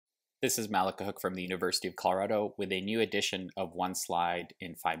This is Malik from the University of Colorado with a new edition of One Slide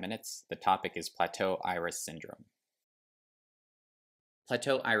in 5 Minutes. The topic is Plateau Iris Syndrome.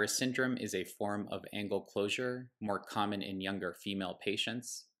 Plateau Iris Syndrome is a form of angle closure, more common in younger female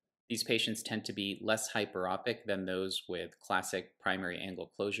patients. These patients tend to be less hyperopic than those with classic primary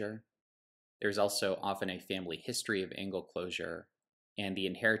angle closure. There's also often a family history of angle closure, and the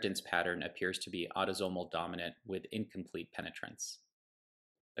inheritance pattern appears to be autosomal dominant with incomplete penetrance.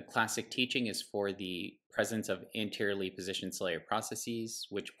 The classic teaching is for the presence of anteriorly positioned ciliary processes,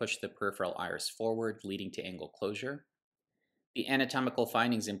 which push the peripheral iris forward, leading to angle closure. The anatomical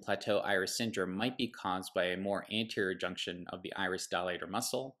findings in Plateau Iris Syndrome might be caused by a more anterior junction of the iris dilator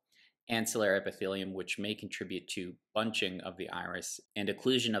muscle and ciliary epithelium, which may contribute to bunching of the iris and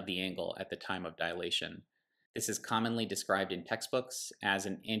occlusion of the angle at the time of dilation. This is commonly described in textbooks as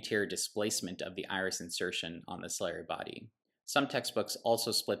an anterior displacement of the iris insertion on the ciliary body. Some textbooks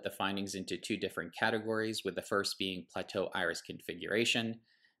also split the findings into two different categories, with the first being plateau iris configuration.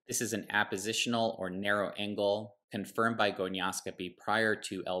 This is an appositional or narrow angle confirmed by gonioscopy prior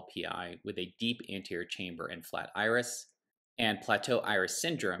to LPI with a deep anterior chamber and flat iris, and plateau iris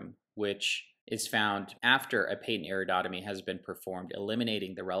syndrome, which is found after a patent iridotomy has been performed,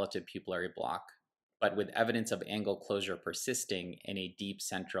 eliminating the relative pupillary block, but with evidence of angle closure persisting in a deep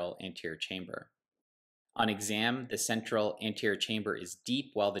central anterior chamber. On exam, the central anterior chamber is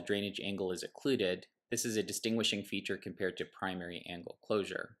deep while the drainage angle is occluded. This is a distinguishing feature compared to primary angle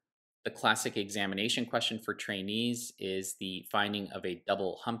closure. The classic examination question for trainees is the finding of a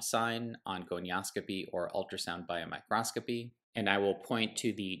double hump sign on gonioscopy or ultrasound biomicroscopy. And I will point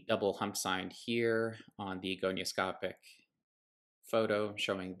to the double hump sign here on the gonioscopic photo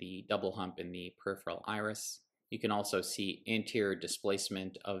showing the double hump in the peripheral iris. You can also see anterior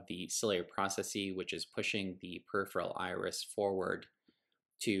displacement of the ciliary processes, which is pushing the peripheral iris forward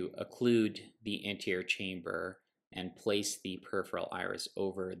to occlude the anterior chamber and place the peripheral iris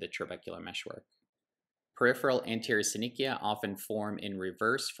over the trabecular meshwork. Peripheral anterior synechia often form in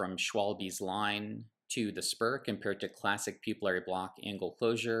reverse from Schwalbe's line to the spur compared to classic pupillary block angle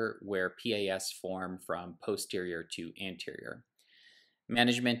closure, where PAS form from posterior to anterior.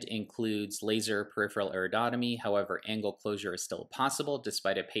 Management includes laser peripheral iridotomy. However, angle closure is still possible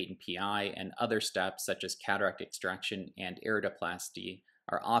despite a patent PI, and other steps such as cataract extraction and iridoplasty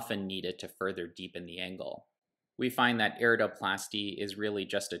are often needed to further deepen the angle. We find that iridoplasty is really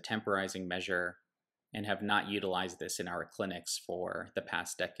just a temporizing measure and have not utilized this in our clinics for the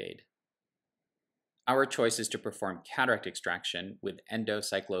past decade. Our choice is to perform cataract extraction with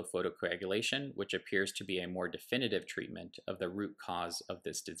endocyclophotocoagulation, which appears to be a more definitive treatment of the root cause of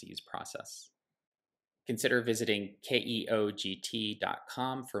this disease process. Consider visiting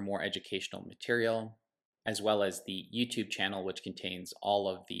keogt.com for more educational material, as well as the YouTube channel, which contains all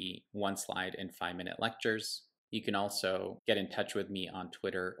of the One Slide in 5 Minute lectures. You can also get in touch with me on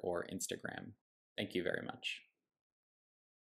Twitter or Instagram. Thank you very much.